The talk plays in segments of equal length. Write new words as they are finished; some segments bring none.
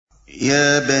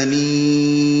يا بني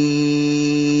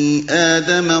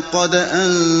آدم قد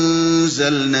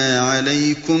أنزلنا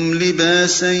عليكم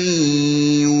لباسا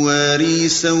يواري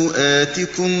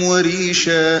سوآتكم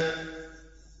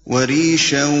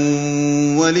وريشا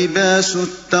ولباس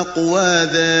التقوى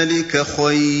ذلك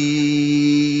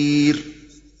خير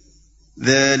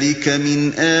ذلك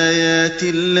من آيات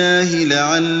الله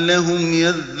لعلهم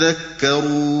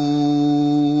يذكرون۔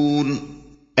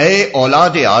 اے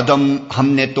اولاد آدم، ہم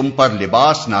نے تم پر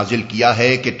لباس نازل کیا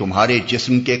ہے کہ تمہارے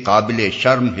جسم کے قابل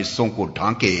شرم حصوں کو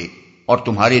ڈھانکے اور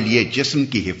تمہارے لیے جسم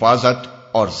کی حفاظت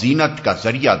اور زینت کا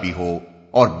ذریعہ بھی ہو،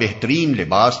 اور بہترین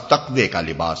لباس تقوی کا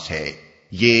لباس ہے۔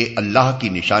 یہ اللہ کی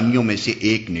نشانیوں میں سے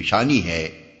ایک نشانی ہے،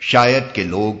 شاید کہ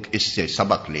لوگ اس سے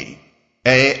سبق لیں۔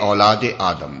 اے اولاد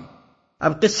آدم۔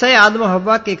 اب قصہ آدم و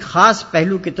حوا کے ایک خاص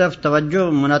پہلو کی طرف توجہ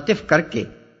منعطف کر کے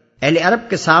اہل عرب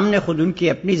کے سامنے خود ان کی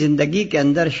اپنی زندگی کے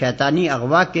اندر شیطانی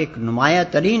اغوا کے ایک نمایاں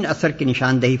ترین اثر کی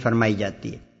نشاندہی فرمائی جاتی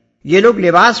ہے۔ یہ لوگ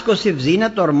لباس کو صرف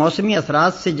زینت اور موسمی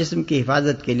اثرات سے جسم کی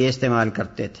حفاظت کے لیے استعمال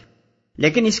کرتے تھے،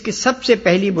 لیکن اس کی سب سے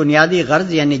پہلی بنیادی غرض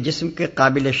یعنی جسم کے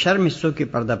قابل شرم حصوں کی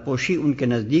پردہ پوشی ان کے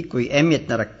نزدیک کوئی اہمیت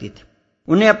نہ رکھتی تھی۔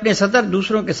 انہیں اپنے سطر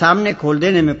دوسروں کے سامنے کھول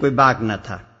دینے میں کوئی باک نہ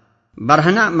تھا۔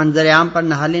 برہنہ منظر عام پر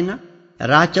نہا لینا،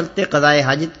 راہ چلتے قضائے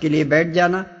حاجت کے لیے بیٹھ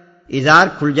جانا، ازار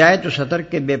کھل جائے تو سطر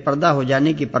کے بے پردہ ہو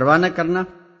جانے کی پرواہ نہ کرنا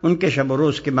ان کے شب و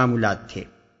روز کے معمولات تھے۔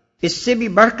 اس سے بھی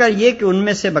بڑھ کر یہ کہ ان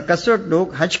میں سے بکثرت لوگ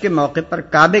حج کے موقع پر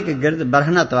کعبے کے گرد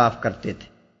برہنہ طواف کرتے تھے،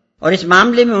 اور اس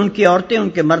معاملے میں ان کی عورتیں ان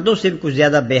کے مردوں سے بھی کچھ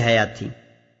زیادہ بے حیا تھیں۔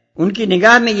 ان کی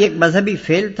نگاہ میں یہ ایک مذہبی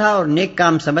فعل تھا اور نیک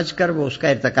کام سمجھ کر وہ اس کا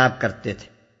ارتکاب کرتے تھے۔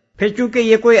 پھر چونکہ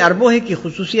یہ کوئی عربوں کی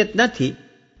خصوصیت نہ تھی،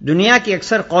 دنیا کی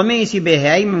اکثر قومیں اسی بے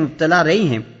حیائی میں مبتلا رہی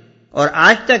ہیں اور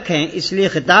آج تک ہیں، اس لیے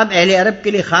خطاب اہل عرب کے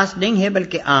لیے خاص نہیں ہے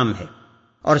بلکہ عام ہے،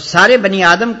 اور سارے بنی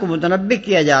آدم کو متنبہ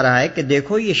کیا جا رہا ہے کہ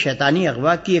دیکھو یہ شیطانی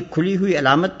اغوا کی ایک کھلی ہوئی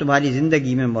علامت تمہاری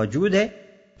زندگی میں موجود ہے۔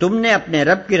 تم نے اپنے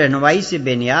رب کی رہنمائی سے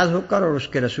بے نیاز ہو کر اور اس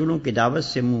کے رسولوں کی دعوت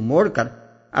سے منہ موڑ کر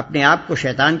اپنے آپ کو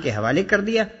شیطان کے حوالے کر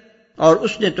دیا، اور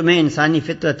اس نے تمہیں انسانی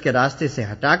فطرت کے راستے سے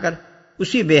ہٹا کر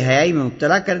اسی بے حیائی میں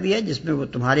مبتلا کر دیا جس میں وہ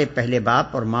تمہارے پہلے باپ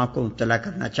اور ماں کو مبتلا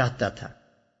کرنا چاہتا تھا۔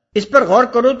 اس پر غور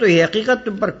کرو تو یہ حقیقت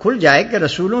تم پر کھل جائے کہ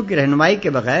رسولوں کی رہنمائی کے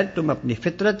بغیر تم اپنی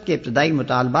فطرت کے ابتدائی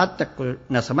مطالبات تک کو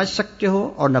نہ سمجھ سکتے ہو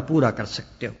اور نہ پورا کر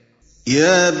سکتے ہو۔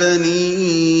 یا بنی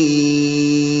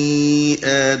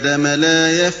آدم لا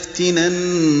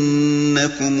يفتننكم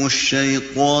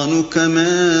الشیطان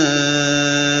كما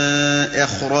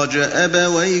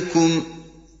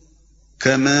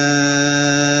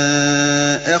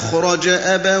أخرج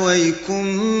أبويكم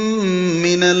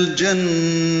من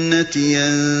الجنة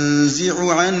ينزع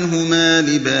عنهما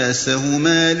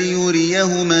لباسهما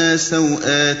ليريهما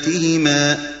سوآتهما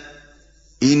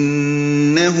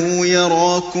إنه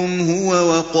يراكم هو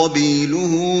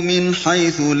وقبيله من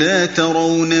حيث لا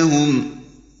ترونهم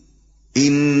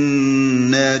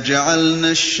إنا جعلنا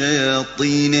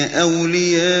الشياطين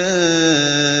أولياء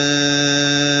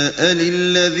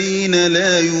للذين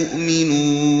لا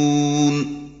يؤمنون۔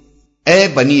 اے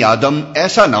بنی آدم،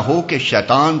 ایسا نہ ہو کہ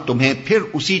شیطان تمہیں پھر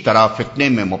اسی طرح فتنے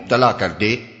میں مبتلا کر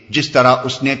دے جس طرح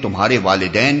اس نے تمہارے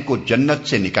والدین کو جنت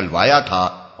سے نکلوایا تھا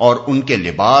اور ان کے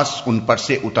لباس ان پر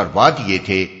سے اتروا دیے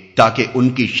تھے تاکہ ان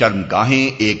کی شرمگاہیں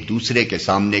ایک دوسرے کے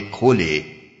سامنے کھولے۔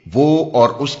 وہ اور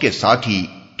اس کے ساتھی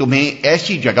تمہیں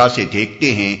ایسی جگہ سے دیکھتے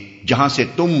ہیں جہاں سے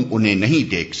تم انہیں نہیں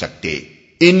دیکھ سکتے۔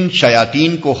 ان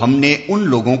شیاطین کو ہم نے ان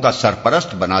لوگوں کا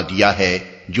سرپرست بنا دیا ہے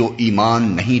جو ایمان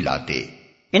نہیں لاتے۔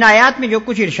 ان آیات میں جو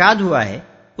کچھ ارشاد ہوا ہے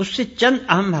اس سے چند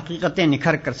اہم حقیقتیں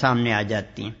نکھر کر سامنے آ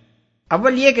جاتی ہیں۔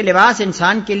 اول یہ کہ لباس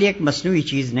انسان کے لیے ایک مصنوعی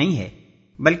چیز نہیں ہے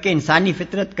بلکہ انسانی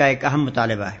فطرت کا ایک اہم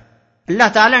مطالبہ ہے۔ اللہ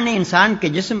تعالیٰ نے انسان کے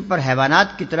جسم پر حیوانات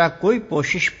کی طرح کوئی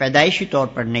پوشش پیدائشی طور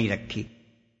پر نہیں رکھی،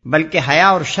 بلکہ حیا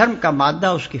اور شرم کا مادہ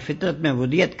اس کی فطرت میں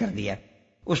ودیت کر دیا۔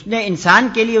 اس نے انسان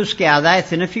کے لیے اس کے اعضائے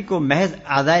صنفی کو محض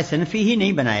اعضائے صنفی ہی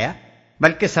نہیں بنایا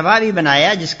بلکہ سوا بھی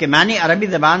بنایا، جس کے معنی عربی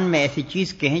زبان میں ایسی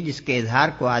چیز کے ہیں جس کے اظہار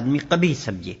کو آدمی قبیح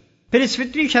سمجھے۔ پھر اس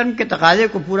فطری شرم کے تقاضے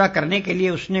کو پورا کرنے کے لیے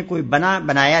اس نے کوئی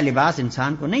بنایا لباس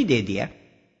انسان کو نہیں دے دیا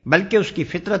بلکہ اس کی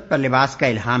فطرت پر لباس کا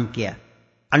الہام کیا،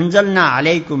 انزلنا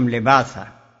علیکم لباسا،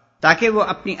 تاکہ وہ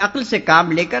اپنی عقل سے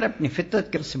کام لے کر اپنی فطرت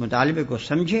کے اس مطالبے کو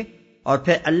سمجھے اور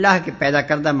پھر اللہ کے پیدا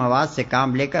کردہ مواد سے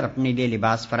کام لے کر اپنے لیے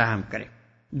لباس فراہم کرے۔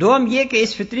 دوم یہ کہ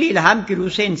اس فطری الہام کی روح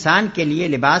سے انسان کے لیے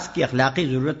لباس کی اخلاقی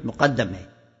ضرورت مقدم ہے،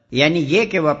 یعنی یہ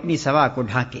کہ وہ اپنی سوا کو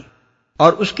ڈھانکے،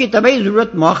 اور اس کی طبعی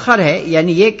ضرورت مؤخر ہے،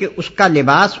 یعنی یہ کہ اس کا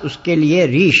لباس اس کے لیے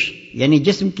ریش یعنی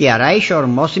جسم کی آرائش اور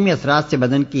موسمی اثرات سے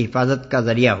بدن کی حفاظت کا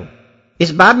ذریعہ ہو۔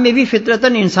 اس باب میں بھی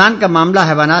فطرتاً انسان کا معاملہ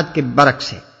حیوانات کے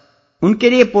برعکس ہے۔ ان کے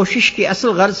لیے پوشش کی اصل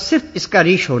غرض صرف اس کا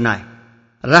ریش ہونا ہے،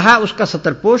 رہا اس کا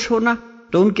سطر پوش ہونا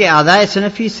تو ان کے اعضائے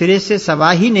صنفی سرے سے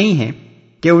سوا ہی نہیں ہیں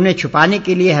کہ انہیں چھپانے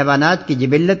کے لیے حیوانات کی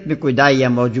جبلت میں کوئی داعیہ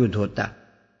موجود ہوتا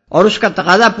اور اس کا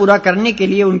تقاضا پورا کرنے کے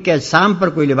لیے ان کے اجسام پر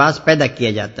کوئی لباس پیدا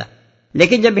کیا جاتا.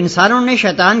 لیکن جب انسانوں نے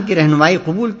شیطان کی رہنمائی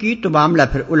قبول کی تو معاملہ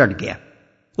پھر الٹ گیا.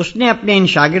 اس نے اپنے ان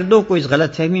شاگردوں کو اس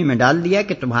غلط فہمی میں ڈال دیا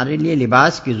کہ تمہارے لیے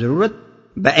لباس کی ضرورت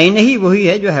بعین ہی وہی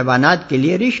ہے جو حیوانات کے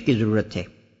لیے ریش کی ضرورت ہے.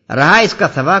 رہا اس کا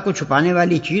ثوا کو چھپانے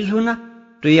والی چیز ہونا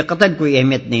تو یہ قطعاً کوئی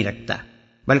اہمیت نہیں رکھتا،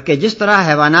 بلکہ جس طرح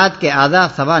حیوانات کے اعضاء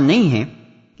ثوا نہیں ہیں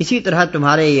اسی طرح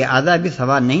تمہارے یہ اعضاء بھی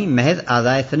ثوا نہیں، محض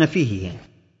اعضاء صنفی ہی ہیں.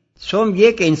 سوم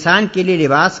یہ کہ انسان کے لیے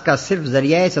لباس کا صرف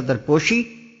ذریعہ سطر پوشی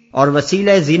اور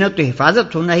وسیلہ زینت و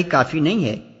حفاظت ہونا ہی کافی نہیں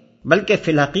ہے، بلکہ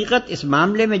فی الحقیقت اس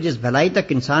معاملے میں جس بھلائی تک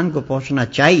انسان کو پہنچنا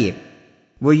چاہیے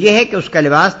وہ یہ ہے کہ اس کا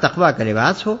لباس تقویٰ کا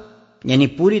لباس ہو، یعنی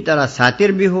پوری طرح ساتر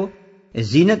بھی ہو،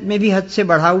 زینت میں بھی حد سے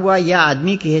بڑھا ہوا یا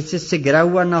آدمی کی حیثیت سے گرا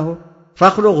ہوا نہ ہو،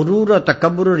 فخر و غرور اور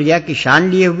تکبر و ریا کی شان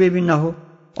لیے ہوئے بھی نہ ہو،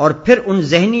 اور پھر ان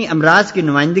ذہنی امراض کی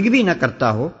نمائندگی بھی نہ کرتا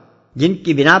ہو جن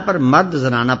کی بنا پر مرد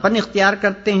زنانہ پن اختیار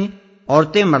کرتے ہیں،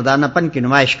 عورتیں مردانہ پن کی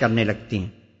نمائش کرنے لگتی ہیں،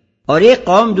 اور ایک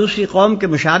قوم دوسری قوم کے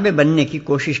مشابہ بننے کی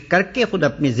کوشش کر کے خود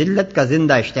اپنی ذلت کا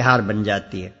زندہ اشتہار بن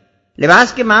جاتی ہے.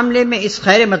 لباس کے معاملے میں اس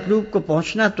خیر مطلوب کو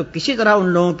پہنچنا تو کسی طرح ان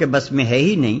لوگوں کے بس میں ہے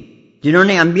ہی نہیں جنہوں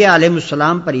نے انبیاء علیہ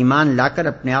السلام پر ایمان لا کر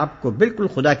اپنے آپ کو بالکل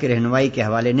خدا کی رہنمائی کے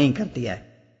حوالے نہیں کر دیا ہے.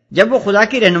 جب وہ خدا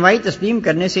کی رہنمائی تسلیم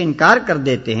کرنے سے انکار کر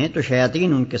دیتے ہیں تو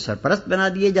شیاطین ان کے سرپرست بنا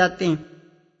دیے جاتے ہیں،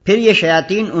 پھر یہ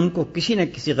شیاطین ان کو کسی نہ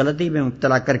کسی غلطی میں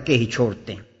مبتلا کر کے ہی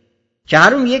چھوڑتے ہیں.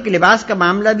 چہارم یہ کہ لباس کا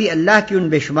معاملہ بھی اللہ کی ان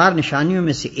بے شمار نشانیوں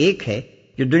میں سے ایک ہے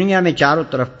جو دنیا میں چاروں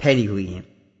طرف پھیلی ہوئی ہیں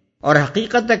اور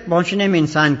حقیقت تک پہنچنے میں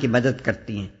انسان کی مدد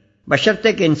کرتی ہیں، بشرطے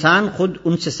کہ انسان خود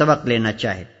ان سے سبق لینا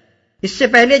چاہے. اس سے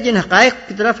پہلے جن حقائق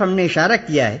کی طرف ہم نے اشارہ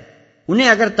کیا ہے انہیں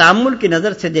اگر تأمل کی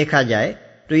نظر سے دیکھا جائے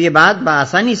تو یہ بات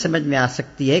بآسانی سمجھ میں آ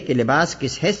سکتی ہے کہ لباس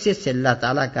کس حیثیت سے اللہ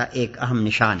تعالیٰ کا ایک اہم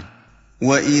نشان ہے.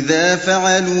 وَإِذَا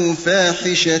فَعَلُوا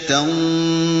فَاحِشَةً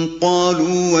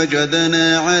قَالُوا وَجَدْنَا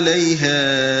عَلَيْهَا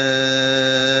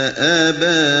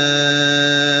آبَاءَنَا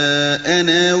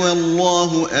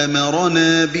وَاللَّهُ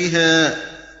أَمَرَنَا بِهَا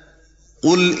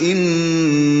قُلْ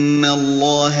إِنَّ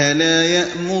اللَّهَ لَا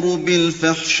يَأْمُرُ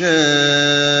بِالْفَحْشَاءِ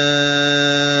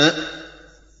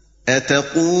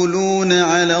أَتَقُولُونَ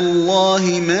عَلَى اللَّهِ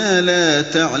مَا لَا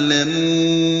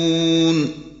تَعْلَمُونَ.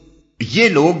 یہ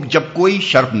لوگ جب کوئی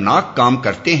شرمناک کام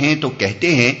کرتے ہیں تو کہتے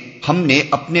ہیں ہم نے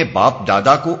اپنے باپ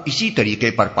دادا کو اسی طریقے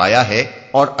پر پایا ہے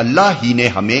اور اللہ ہی نے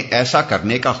ہمیں ایسا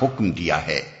کرنے کا حکم دیا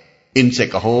ہے. ان سے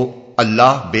کہو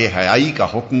اللہ بے حیائی کا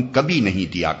حکم کبھی نہیں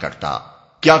دیا کرتا.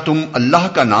 کیا تم اللہ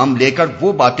کا نام لے کر وہ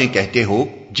باتیں کہتے ہو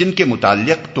جن کے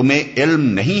متعلق تمہیں علم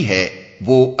نہیں ہے،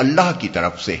 وہ اللہ کی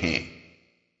طرف سے ہیں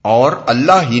اور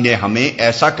اللہ ہی نے ہمیں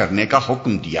ایسا کرنے کا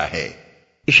حکم دیا ہے.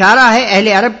 اشارہ ہے اہل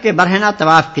عرب کے برہنہ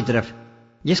طواف کی طرف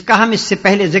جس کا ہم اس سے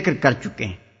پہلے ذکر کر چکے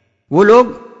ہیں. وہ لوگ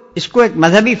اس کو ایک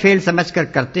مذہبی فعل سمجھ کر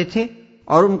کرتے تھے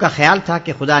اور ان کا خیال تھا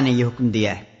کہ خدا نے یہ حکم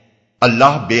دیا ہے.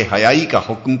 اللہ بے حیائی کا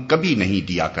حکم کبھی نہیں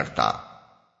دیا کرتا.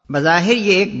 بظاہر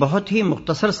یہ ایک بہت ہی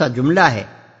مختصر سا جملہ ہے،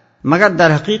 مگر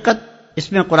در حقیقت اس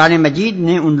میں قرآن مجید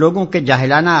نے ان لوگوں کے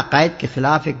جاہلانہ عقائد کے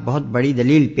خلاف ایک بہت بڑی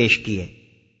دلیل پیش کی ہے.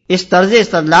 اس طرز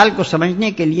استدلال کو سمجھنے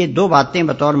کے لیے دو باتیں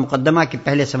بطور مقدمہ کے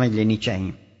پہلے سمجھ لینی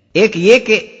چاہیے. ایک یہ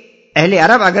کہ اہل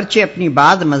عرب اگرچہ اپنی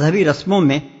بعض مذہبی رسموں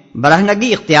میں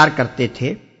برہنگی اختیار کرتے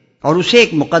تھے اور اسے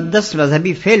ایک مقدس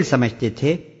مذہبی فعل سمجھتے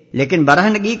تھے، لیکن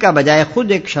برہنگی کا بجائے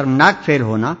خود ایک شرمناک فعل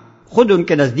ہونا خود ان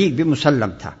کے نزدیک بھی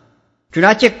مسلم تھا.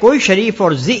 چنانچہ کوئی شریف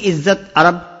اور ذی عزت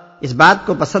عرب اس بات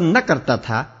کو پسند نہ کرتا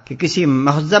تھا کہ کسی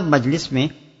مہذب مجلس میں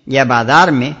یا بازار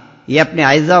میں یا اپنے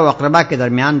اعزاء و اقربا کے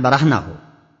درمیان برہنہ ہو.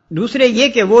 دوسرے یہ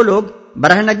کہ وہ لوگ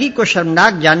برہنگی کو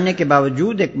شرمناک جاننے کے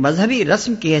باوجود ایک مذہبی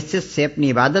رسم کی حیثیت سے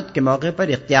اپنی عبادت کے موقع پر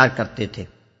اختیار کرتے تھے،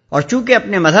 اور چونکہ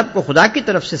اپنے مذہب کو خدا کی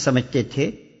طرف سے سمجھتے تھے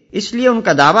اس لیے ان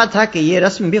کا دعویٰ تھا کہ یہ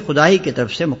رسم بھی خدا ہی کی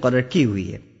طرف سے مقرر کی ہوئی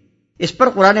ہے. اس پر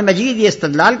قرآن مجید یہ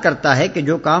استدلال کرتا ہے کہ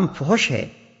جو کام فحش ہے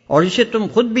اور جسے تم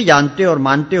خود بھی جانتے اور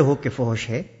مانتے ہو کہ فحش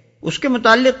ہے، اس کے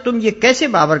متعلق تم یہ کیسے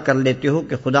باور کر لیتے ہو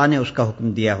کہ خدا نے اس کا حکم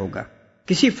دیا ہوگا؟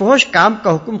 کسی فحش کام کا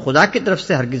حکم خدا کی طرف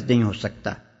سے ہرگز نہیں ہو سکتا،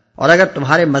 اور اگر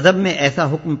تمہارے مذہب میں ایسا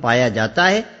حکم پایا جاتا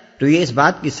ہے تو یہ اس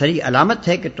بات کی صریح علامت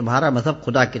ہے کہ تمہارا مذہب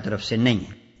خدا کی طرف سے نہیں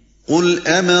ہے. قل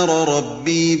امر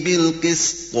ربی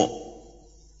بالقسط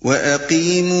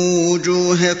وَأَقِيمُوا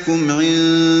وُجُوهَكُمْ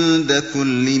عِندَ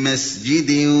كُلِّ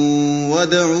مَسْجِدٍ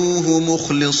وَادْعُوهُ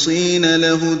مُخْلِصِينَ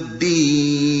لَهُ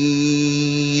الدِّينَ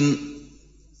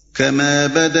كَمَا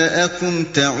بَدَأَكُمْ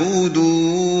تَعُودُونَ.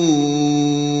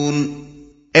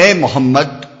 اے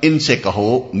محمد ان سے کہو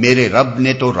میرے رب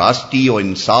نے تو راستی و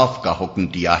انصاف کا حکم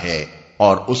دیا ہے،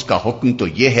 اور اس کا حکم تو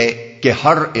یہ ہے کہ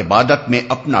ہر عبادت میں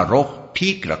اپنا رخ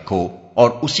ٹھیک رکھو اور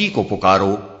اسی کو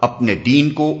پکارو اپنے دین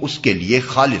کو اس کے لیے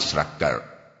خالص رکھ کر۔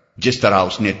 جس طرح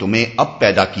اس نے تمہیں اب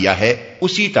پیدا کیا ہے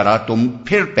اسی طرح تم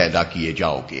پھر پیدا کیے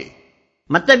جاؤ گے۔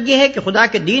 مطلب یہ ہے کہ خدا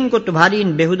کے دین کو تمہاری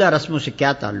ان بےہودہ رسموں سے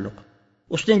کیا تعلق؟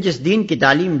 اس نے جس دین کی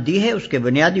تعلیم دی ہے اس کے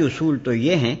بنیادی اصول تو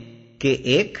یہ ہیں کہ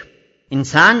ایک،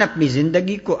 انسان اپنی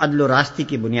زندگی کو عدل و راستی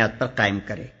کی بنیاد پر قائم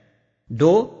کرے،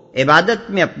 دو، عبادت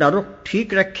میں اپنا رخ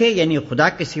ٹھیک رکھے، یعنی خدا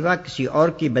کے سوا کسی اور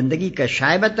کی بندگی کا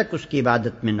شائبہ تک اس کی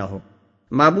عبادت میں نہ ہو،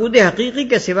 معبود حقیقی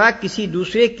کے سوا کسی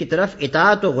دوسرے کی طرف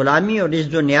اطاعت و غلامی اور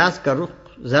عزت و نیاز کا رخ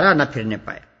ذرا نہ پھرنے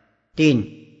پائے، تین،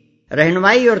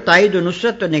 رہنمائی اور تائید و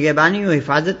نصرت و نگہبانی و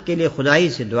حفاظت کے لیے خدائی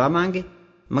سے دعا مانگے،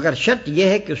 مگر شرط یہ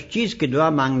ہے کہ اس چیز کی دعا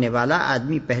مانگنے والا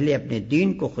آدمی پہلے اپنے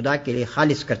دین کو خدا کے لیے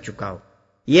خالص کر چکا ہو،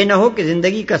 یہ نہ ہو کہ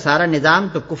زندگی کا سارا نظام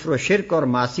تو کفر و شرک اور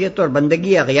معصیت اور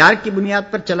بندگی اغیار کی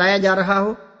بنیاد پر چلایا جا رہا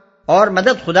ہو، اور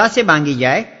مدد خدا سے مانگی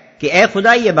جائے کہ اے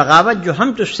خدا یہ بغاوت جو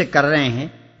ہم تجھ سے کر رہے ہیں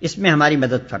اس میں ہماری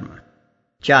مدد فرما،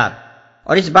 چار،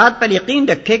 اور اس بات پر یقین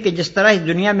رکھے کہ جس طرح اس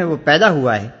دنیا میں وہ پیدا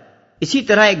ہوا ہے اسی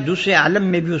طرح ایک دوسرے عالم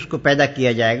میں بھی اس کو پیدا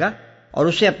کیا جائے گا اور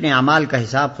اسے اپنے اعمال کا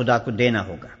حساب خدا کو دینا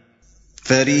ہوگا۔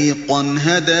 فریقا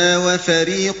ہدی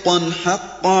وفریقا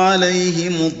حق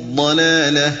علیہم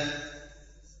الضلالہ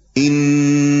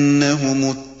انہم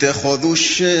اتخذوا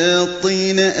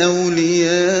الشیاطین اولیاء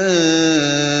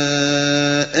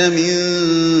من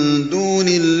دون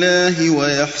اللہ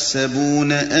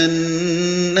ویحسبون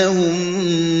انہم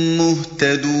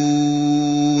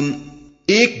مہتدون۔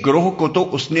 ایک گروہ کو تو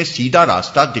اس نے سیدھا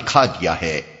راستہ دکھا دیا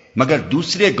ہے مگر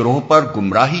دوسرے گروہ پر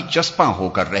گمراہی چسپاں ہو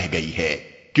کر رہ گئی ہے،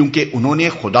 کیونکہ انہوں نے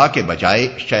خدا کے بجائے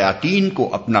شیاطین کو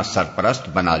اپنا سرپرست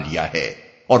بنا لیا ہے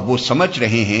اور وہ سمجھ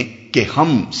رہے ہیں کہ ہم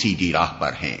سیدھی راہ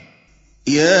پر ہیں۔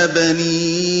 یا بنی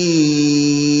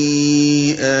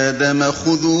آدم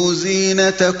خذوا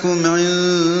زینتکم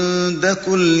عند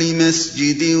کل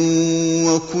مسجد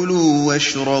وکلوا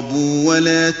واشربوا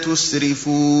ولا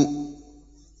تسرفوا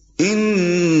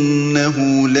انہ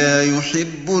لا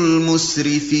يحب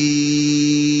المسرفین۔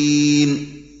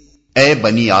 اے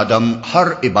بنی آدم، ہر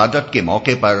عبادت کے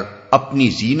موقع پر اپنی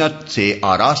زینت سے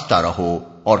آراستہ رہو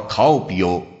اور کھاؤ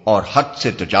پیو اور حد سے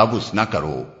تجاوز نہ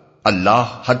کرو، اللہ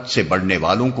حد سے بڑھنے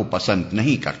والوں کو پسند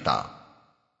نہیں کرتا۔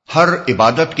 ہر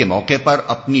عبادت کے موقع پر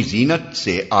اپنی زینت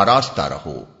سے آراستہ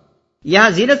رہو۔ یہاں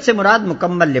زینت سے مراد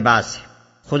مکمل لباس ہے۔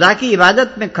 خدا کی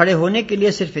عبادت میں کھڑے ہونے کے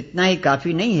لیے صرف اتنا ہی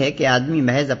کافی نہیں ہے کہ آدمی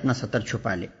محض اپنا سطر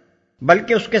چھپا لے،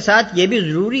 بلکہ اس کے ساتھ یہ بھی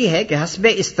ضروری ہے کہ حسب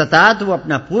استطاعت وہ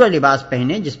اپنا پورا لباس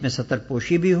پہنے جس میں سطر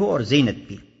پوشی بھی ہو اور زینت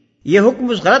بھی۔ یہ حکم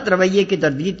اس غلط رویے کی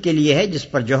تردید کے لیے ہے جس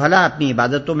پر جوہلا اپنی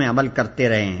عبادتوں میں عمل کرتے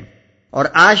رہے ہیں اور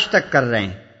آج تک کر رہے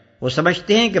ہیں۔ وہ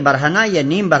سمجھتے ہیں کہ برہنہ یا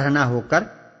نیم برہنہ ہو کر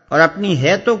اور اپنی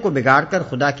حیتوں کو بگاڑ کر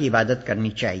خدا کی عبادت کرنی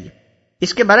چاہیے۔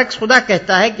 اس کے برعکس خدا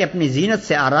کہتا ہے کہ اپنی زینت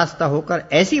سے آراستہ ہو کر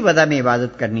ایسی وضع میں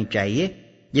عبادت کرنی چاہیے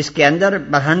جس کے اندر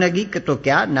برہنگی تو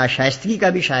کیا ناشائستگی کا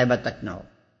بھی شائبہ تک نہ ہو۔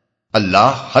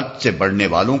 اللہ حد سے بڑھنے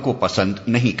والوں کو پسند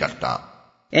نہیں کرتا،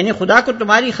 یعنی خدا کو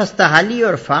تمہاری خستہ حالی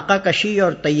اور فاقہ کشی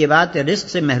اور طیبات رزق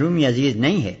سے محرومی عزیز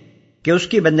نہیں ہے کہ اس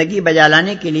کی بندگی بجا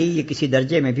لانے کے لیے یہ کسی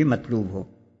درجے میں بھی مطلوب ہو،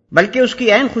 بلکہ اس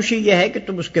کی عین خوشی یہ ہے کہ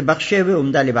تم اس کے بخشے ہوئے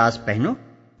عمدہ لباس پہنو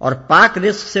اور پاک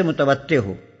رزق سے متوطع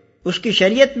ہو۔ اس کی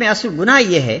شریعت میں اصل گناہ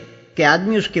یہ ہے کہ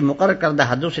آدمی اس کی مقرر کردہ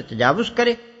حدوں سے تجاوز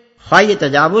کرے، خواہ یہ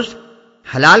تجاوز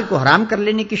حلال کو حرام کر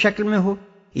لینے کی شکل میں ہو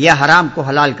یا حرام کو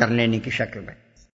حلال کر لینے کی شکل میں۔